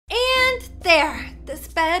There, this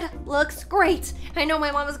bed looks great. I know my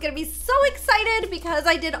mom is gonna be so excited because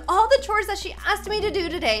I did all the chores that she asked me to do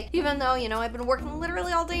today, even though, you know, I've been working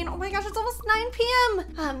literally all day and oh my gosh, it's almost 9 p.m.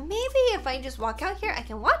 Maybe if I just walk out here, I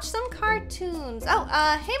can watch some cartoons. Oh,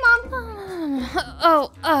 hey Mom.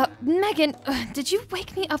 Megan, did you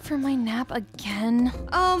wake me up from my nap again?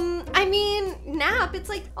 I mean, nap, it's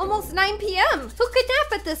like almost 9 p.m. Who could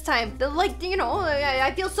nap at this time? Like, you know,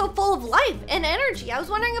 I feel so full of life and energy. I was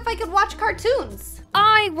wondering if I could watch cartoons.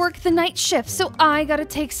 I work the night shift, so I gotta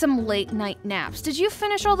take some late night naps. Did you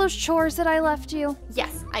finish all those chores that I left you?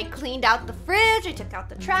 Yes, I cleaned out the fridge, I took out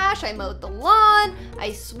the trash, I mowed the lawn,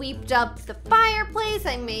 I sweeped up the fireplace,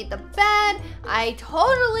 I made the bed, I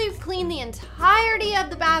totally cleaned the entirety of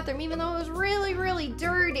the bathroom, even though it was really, really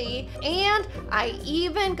dirty, and I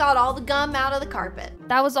even got all the gum out of the carpet.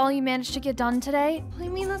 That was all you managed to get done today? I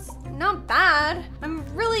mean, that's not bad. I'm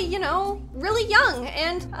really, you know, really young,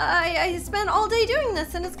 and I spent all day doing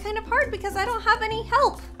this, and it's kind of hard because I don't have any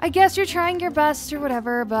help. I guess you're trying your best or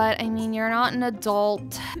whatever, but I mean, you're not an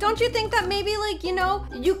adult. Don't you think that maybe, like, you know,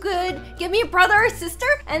 you could give me a brother or sister,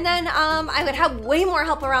 and then I would have way more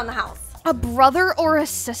help around the house? A brother or a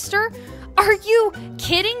sister? Are you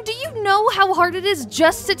kidding? Do you know how hard it is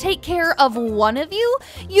just to take care of one of you?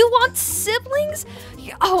 You want siblings?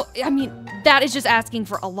 Oh, I mean, that is just asking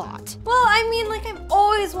for a lot. Well, I mean, like, I've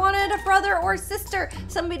always wanted a brother or sister,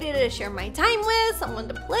 somebody to share my time with, someone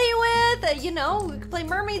to play with, you know, we could play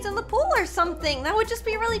mermaids in the pool or something. That would just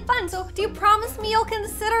be really fun. So do you promise me you'll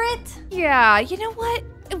consider it? Yeah, you know what?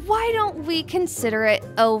 Why don't we consider it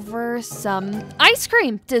over some ice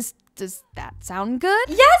cream? Does that sound good?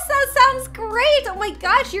 Yes, that sounds great. Oh my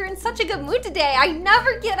gosh, you're in such a good mood today. I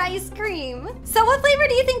never get ice cream. So what flavor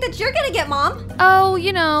do you think that you're gonna get, Mom? Oh,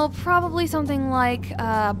 you know, probably something like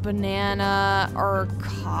banana or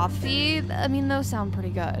coffee. I mean, those sound pretty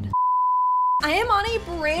good. I am on a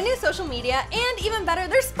brand new social media, and even better,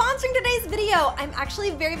 they're sponsoring today's video. I'm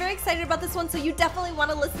actually very, very excited about this one, so you definitely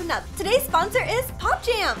want to listen up. Today's sponsor is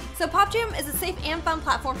PopJam. So PopJam is a safe and fun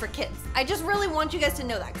platform for kids. I just really want you guys to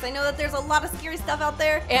know that, because I know that there's a lot of scary stuff out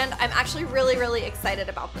there, and I'm actually really, really excited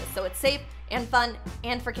about this. So it's safe and fun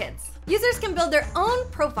and for kids. Users can build their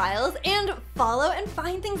own profiles and follow and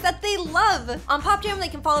find things that they love. On PopJam, they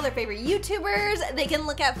can follow their favorite YouTubers, they can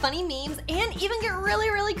look at funny memes, and even get really,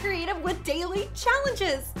 really creative with daily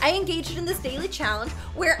challenges. I engaged in this daily challenge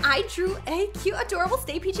where I drew a cute, adorable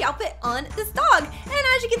Stay Peachy outfit on this dog. And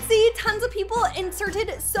as you can see, tons of people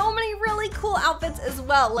inserted so many really cool outfits as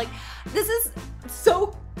well. Like, this is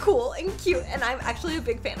so cool and cute, and I'm actually a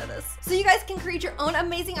big fan of this. So you guys can create your own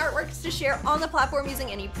amazing artworks to share on the platform using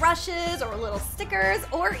any brushes or little stickers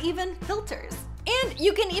or even filters. And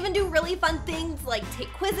you can even do really fun things like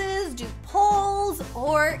take quizzes, do polls,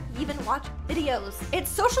 or even watch videos. It's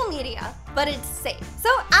social media, but it's safe. So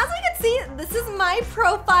as we can see, this is my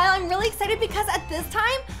profile. I'm really excited because at this time,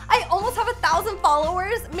 I almost have 1,000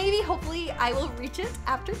 followers. Maybe, hopefully, I will reach it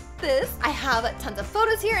after this. I have tons of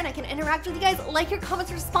photos here and I can interact with you guys, like your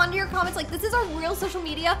comments, respond to your comments. Like, this is a real social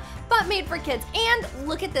media, but made for kids. And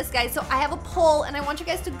look at this, guys. So I have a poll and I want you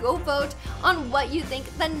guys to go vote on what you think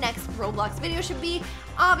the next Roblox video should be.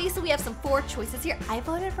 Obviously, we have some 4 choices here. I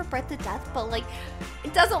voted for Breath to Death, but like,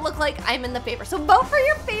 it doesn't look like I'm in the favor. So vote for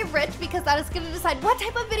your favorite because that is going to decide what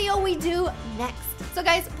type of video we do next. So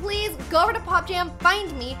guys, please go over to PopJam,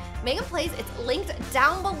 find me, MeganPlays. It's linked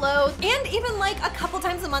down below. And even like a couple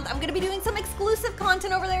times a month, I'm going to be doing some exclusive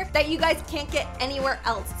content over there that you guys can't get anywhere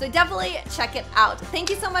else. So definitely check it out. Thank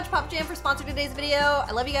you so much, PopJam, for sponsoring today's video.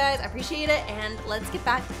 I love you guys. I appreciate it. And let's get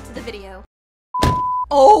back to the video.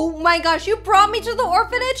 Oh my gosh, you brought me to the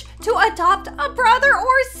orphanage to adopt a brother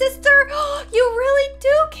or sister? You really do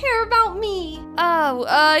care about me.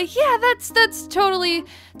 Oh, yeah, that's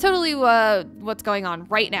totally what's going on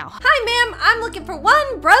right now. Hi, ma'am. I'm looking for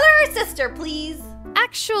one brother or sister, please.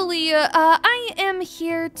 Actually, I am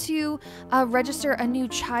here to register a new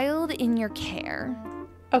child in your care.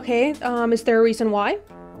 Okay, is there a reason why?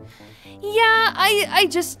 Yeah, I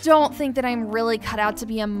just don't think that I'm really cut out to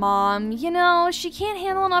be a mom. You know, she can't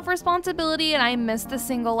handle enough responsibility and I miss the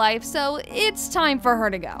single life, so it's time for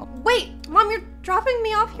her to go. Wait, Mom, you're dropping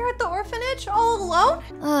me off here at the orphanage all alone?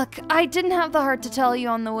 Look, I didn't have the heart to tell you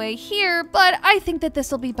on the way here, but I think that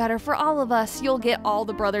this will be better for all of us. You'll get all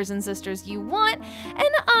the brothers and sisters you want, and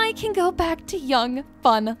I can go back to young,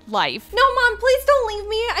 fun life. No, Mom, please don't leave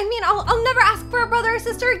me. I mean, I'll never ask for a brother or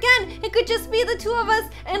sister again. It could just be the 2 of us,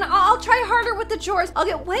 and I'll try harder with the chores. I'll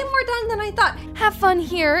get way more done than I thought. Have fun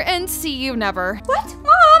here, and see you never. What?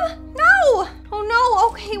 Mom? No! Oh no,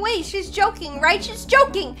 okay, wait, she's joking, right? She's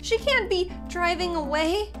joking. She can't be driving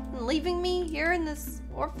away and leaving me here in this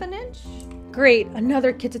orphanage. Great,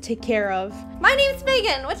 another kid to take care of. My name's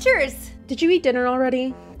Megan. What's yours? Did you eat dinner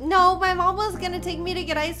already? No, my mom was gonna take me to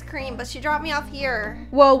get ice cream, but she dropped me off here.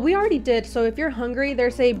 Well, we already did, so if you're hungry,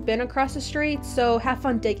 there's a bin across the street, so have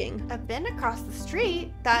fun digging. A bin across the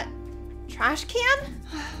street? That trash can?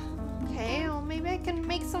 Okay, well maybe I can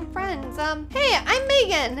make some friends. Hey, I'm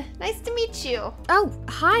Megan. Nice to meet you. Oh,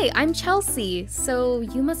 hi, I'm Chelsea. So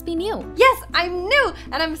you must be new. Yes, I'm new,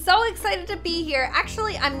 and I'm so excited to be here.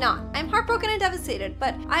 Actually, I'm not. I'm heartbroken and devastated,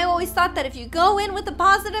 but I always thought that if you go in with a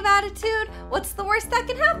positive attitude, what's the worst that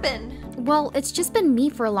can happen? Well, it's just been me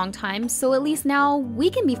for a long time, so at least now we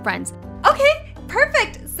can be friends. Okay,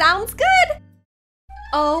 perfect. Sounds good.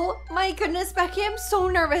 Oh my goodness, Becky, I'm so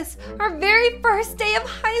nervous. Our very first day of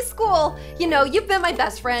high school. You know, you've been my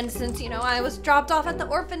best friend since, I was dropped off at the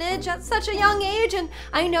orphanage at such a young age, and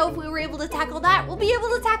I know if we were able to tackle that, we'll be able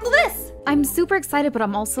to tackle this. I'm super excited, but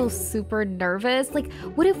I'm also super nervous. Like,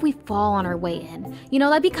 what if we fall on our way in?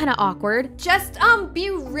 That'd be kind of awkward. Just be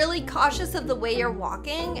really cautious of the way you're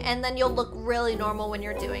walking, and then you'll look really normal when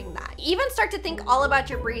you're doing that. Even start to think all about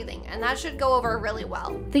your breathing, and that should go over really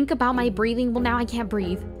well. Think about my breathing? Well, now I can't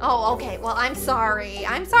breathe. Oh, okay. Well, I'm sorry.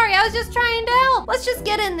 I was just trying to help. Let's just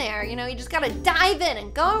get in there. You just gotta dive in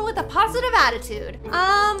and go in with a positive attitude.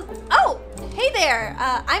 Oh, hey there.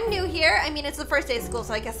 I'm new here. I mean, it's the first day of school,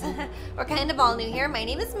 so I guess we're kind of all new here. My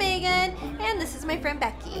name is Megan, and this is my friend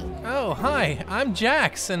Becky. Oh, hi. I'm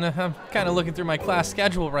Jax, and I'm kind of looking through my class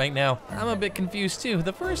schedule right now. I'm a bit confused, too.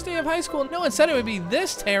 The first day of high school, no one said it would be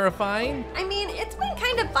this terrifying. I mean, it's been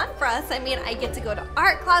kind of fun for us. I mean, I get to go to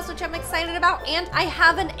art class, which I'm excited about, and I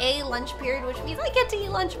have an A lunch period, which means I get to eat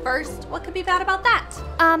lunch first. What could be bad about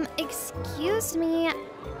that? Excuse me,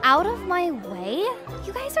 out of my way?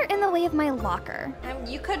 You guys are in the way of my locker.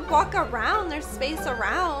 You could walk around. There's space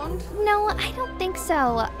around. No, I don't think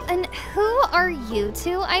so. And who are you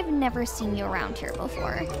two? I've never seen you around here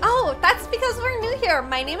before. Oh, that's because we're new here.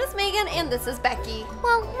 My name is Megan, and this is Becky.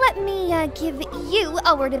 Well, let me give you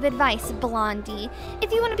a word of advice, Blondie.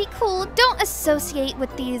 If you want to be cool, don't associate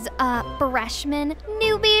with these freshmen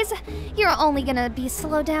newbies. You're only gonna be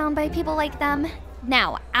slowed down by people like them.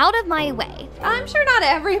 Now, out of my way. I'm sure not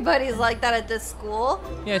everybody's like that at this school.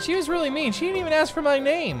 Yeah, she was really mean. She didn't even ask for my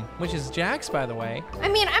name, which is Jax, by the way. I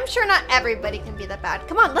mean, I'm sure not everybody can be that bad.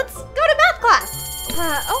 Come on, let's go to math class.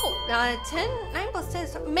 9 plus 10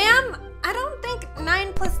 is... Ma'am, I don't think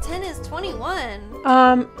 9 plus 10 is 21.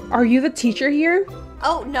 Are you the teacher here?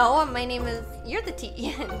 Oh, no, my name is... You're the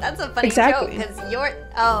teacher. That's a funny Exactly. joke, because you're...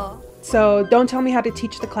 Oh. So don't tell me how to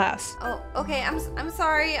teach the class. Oh, okay, I'm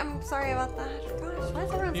sorry. I'm sorry about that. Gosh, why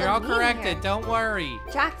is everyone You're so all mean corrected. here? Don't worry.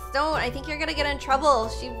 Jax, don't. I think you're gonna get in trouble.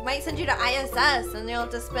 She might send you to ISS, and you'll have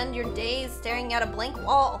to spend your days staring at a blank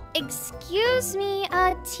wall. Excuse me,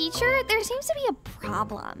 teacher, there seems to be a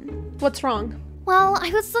problem. What's wrong? Well, I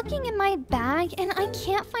was looking in my bag and I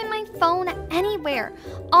can't find my phone anywhere.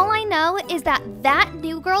 All I know is that that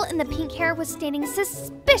new girl in the pink hair was standing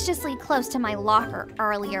suspiciously close to my locker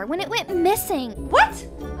earlier when it went missing. What?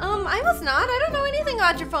 I was not. I don't know anything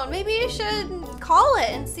about your phone. Maybe you should call it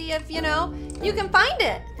and see if, you can find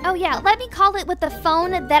it. Oh yeah, let me call it with the phone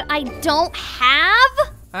that I don't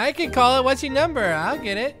have. I can call it. What's your number? I'll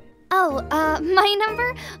get it. Oh, my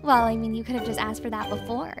number? Well, I mean, you could have just asked for that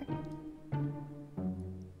before.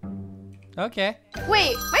 Okay.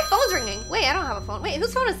 Wait, my phone's ringing. Wait, I don't have a phone. Wait,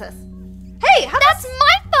 whose phone is this? Hey, That's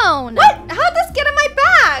my phone! What? How'd this get in my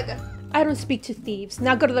bag? I don't speak to thieves.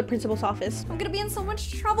 Now go to the principal's office. I'm gonna be in so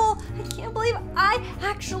much trouble. I can't believe I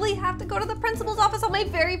actually have to go to the principal's office on my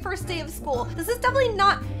very first day of school. This is definitely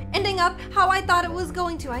not ending up how I thought it was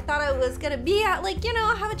going to. I thought I was gonna be at,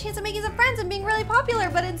 have a chance of making some friends and being really popular,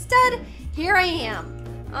 but instead, here I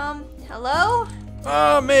am. Hello?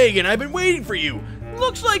 Megan, I've been waiting for you.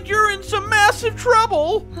 Looks like you're in some massive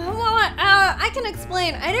trouble. Well, I can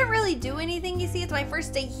explain. I didn't really do anything, you see. It's my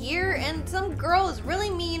first day here, and some girl is really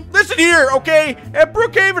mean. Listen here, okay? At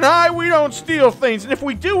Brookhaven High, we don't steal things, and if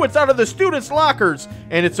we do, it's out of the students' lockers.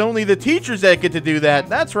 And it's only the teachers that get to do that.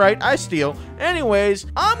 That's right, I steal. Anyways,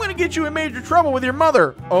 I'm gonna get you in major trouble with your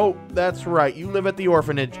mother. Oh, that's right, you live at the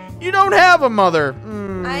orphanage. You don't have a mother.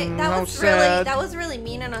 That was really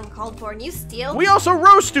mean and uncalled for, and you steal? We also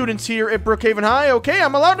roast students here at Brookhaven High, okay?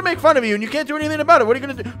 I'm allowed to make fun of you, and you can't do anything about it. What are you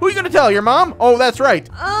gonna do? Who are you gonna tell? Your mom? Oh, that's right.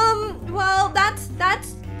 Well, that's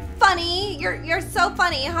funny. You're so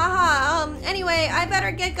funny. Haha. Anyway, I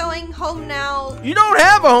better get going home now. You don't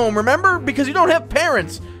have a home, remember? Because you don't have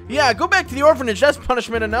parents. Yeah, go back to the orphanage. That's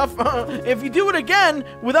punishment enough. If you do it again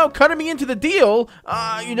without cutting me into the deal,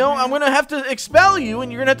 you know, I'm gonna have to expel you,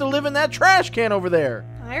 and you're gonna have to live in that trash can over there.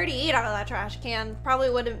 I already ate out of that trash can. Probably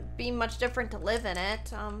wouldn't be much different to live in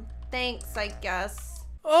it. Thanks, I guess.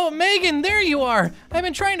 Oh, Megan, there you are. I've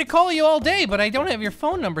been trying to call you all day, but I don't have your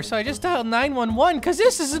phone number, so I just dialed 911 because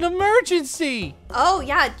this is an emergency. Oh,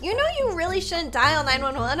 yeah. You know you really shouldn't dial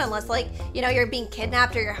 911 unless, like, you know, you're being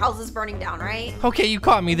kidnapped or your house is burning down, right? Okay, you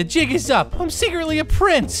caught me. The jig is up. I'm secretly a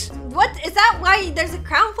prince. What? Is that why there's a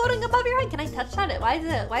crown floating above your head? Can I touch that? Why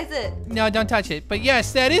is it? No, don't touch it. But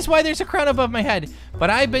yes, that is why there's a crown above my head.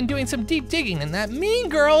 But I've been doing some deep digging, and that mean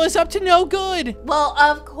girl is up to no good. Well,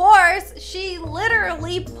 of course. She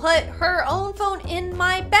literally put her own phone in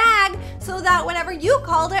my bag so that whenever you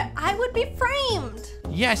called it, I would be framed.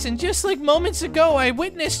 Yes, and just like moments ago, I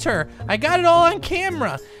witnessed her. I got it all on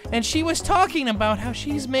camera. And she was talking about how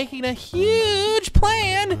she's making a huge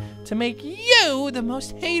plan to make you the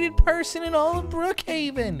most hated person in all of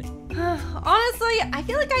Brookhaven. Honestly, I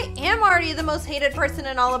feel like I am already the most hated person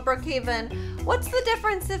in all of Brookhaven. What's the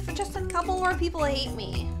difference if just a couple more people hate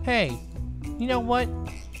me? Hey, you know what?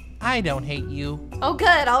 I don't hate you. Oh good,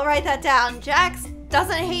 I'll write that down. Jax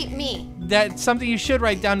doesn't hate me. That's something you should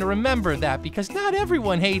write down to remember that, because not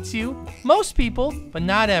everyone hates you. Most people, but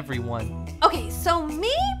not everyone. Okay, so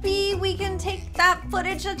maybe we can take that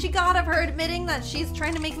footage that she got of her admitting that she's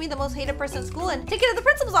trying to make me the most hated person in school and take it to the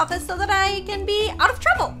principal's office so that I can be out of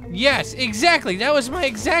trouble. Yes, exactly. That was my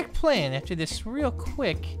exact plan. After this real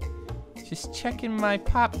quick, just checking my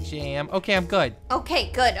PopJam. Okay, I'm good.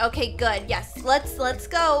 Okay, good. Okay, good. Yes, let's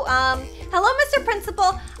go. Hello, Mr.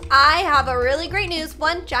 Principal. I have a really great news.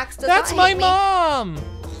 One, Jax does That's not hate me. my mom.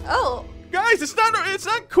 Oh. Guys, it's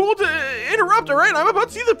not cool to interrupt, all right? I'm about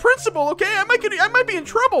to see the principal, okay? I might be in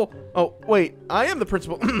trouble. Oh, wait, I am the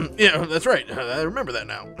principal. Yeah, that's right. I remember that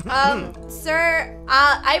now. Sir,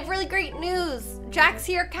 I have really great news. Jax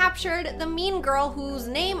here captured the mean girl whose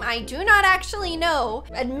name I do not actually know,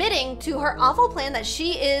 admitting to her awful plan that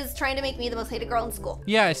she is trying to make me the most hated girl in school.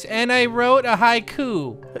 Yes, and I wrote a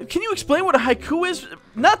haiku. Can you explain what a haiku is?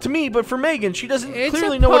 Not to me, but for Megan. She doesn't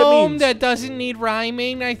clearly know what it means. It's a poem that doesn't need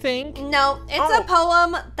rhyming, I think. No, it's a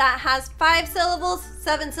poem that has 5 syllables,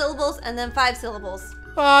 7 syllables, and then 5 syllables.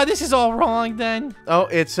 Oh, this is all wrong then. Oh,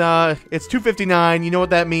 it's 2:59. You know what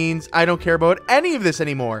that means. I don't care about any of this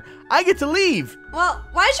anymore. I get to leave. Well,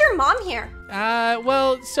 why is your mom here? My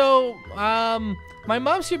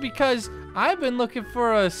mom's here because I've been looking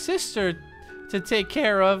for a sister to take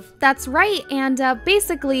care of. That's right, and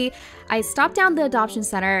basically, I stopped down the adoption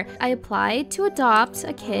center. I applied to adopt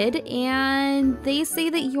a kid, and they say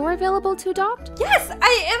that you're available to adopt? Yes,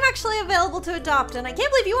 I am actually available to adopt, and I can't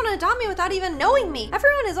believe you want to adopt me without even knowing me.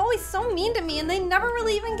 Everyone is always so mean to me, and they never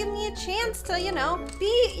really even give me a chance to,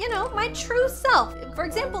 be, my true self. For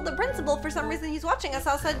example, the principal, for some reason, he's watching us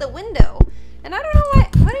outside the window, and I don't know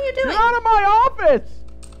what are you doing? Get out of my office!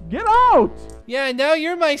 Get out! Yeah, now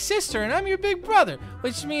you're my sister and I'm your big brother,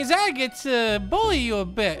 which means I get to bully you a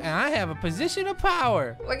bit and I have a position of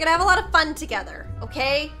power. We're gonna have a lot of fun together,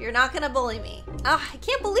 okay? You're not gonna bully me. I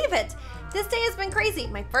can't believe it. This day has been crazy.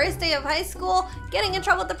 My first day of high school, getting in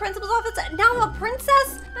trouble at the principal's office, now I'm a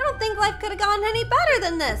princess? I don't think life could have gone any better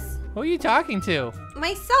than this. Who are you talking to?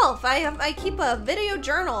 Myself. I keep a video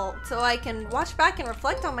journal so I can watch back and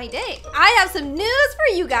reflect on my day. I have some news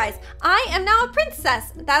for you guys. I am now a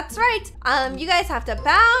princess. That's right. You guys have to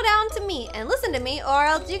bow down to me and listen to me, or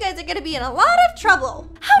else you guys are gonna be in a lot of trouble.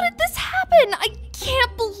 How did this happen? I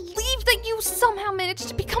can't believe that you somehow managed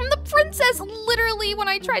to become the princess literally when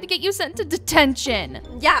I tried to get you sent to detention.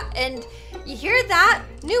 Yeah, and you hear that,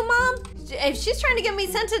 new mom? If she's trying to get me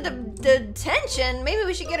sent to detention, maybe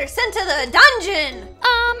we should get her sent to the dungeon.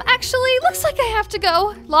 Actually, looks like I have to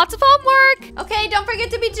go. Lots of homework. Okay, don't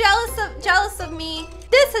forget to be jealous of me.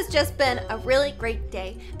 This has just been a really great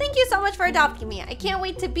day. Thank you so much for adopting me. I can't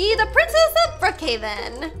wait to be the princess of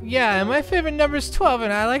Brookhaven. Yeah, and my favorite number is 12,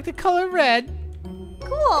 and I like the color red.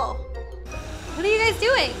 Cool. What are you guys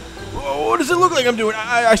doing? What does it look like I'm doing?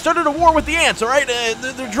 I started a war with the ants, all right?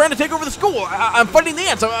 They're trying to take over the school. I'm fighting the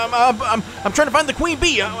ants. I'm trying to find the queen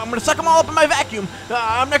bee. I'm going to suck them all up in my vacuum.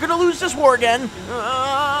 I'm not going to lose this war again.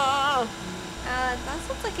 That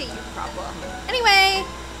sounds like a you problem. Anyway,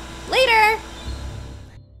 later.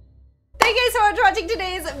 Thank you guys so much for watching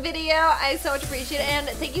today's video. I so much appreciate it. And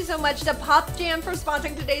thank you so much to PopJam for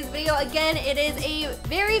sponsoring today's video. Again, it is a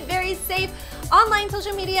very, very safe online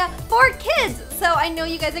social media for kids. so I know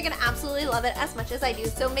you guys are gonna absolutely love it as much as I do.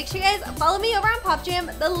 So make sure you guys follow me over on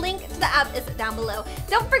PopJam. The link to the app is down below.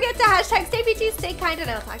 Don't forget to hashtag stay PG, stay kind, and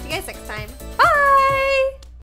I'll talk to you guys next time. Bye!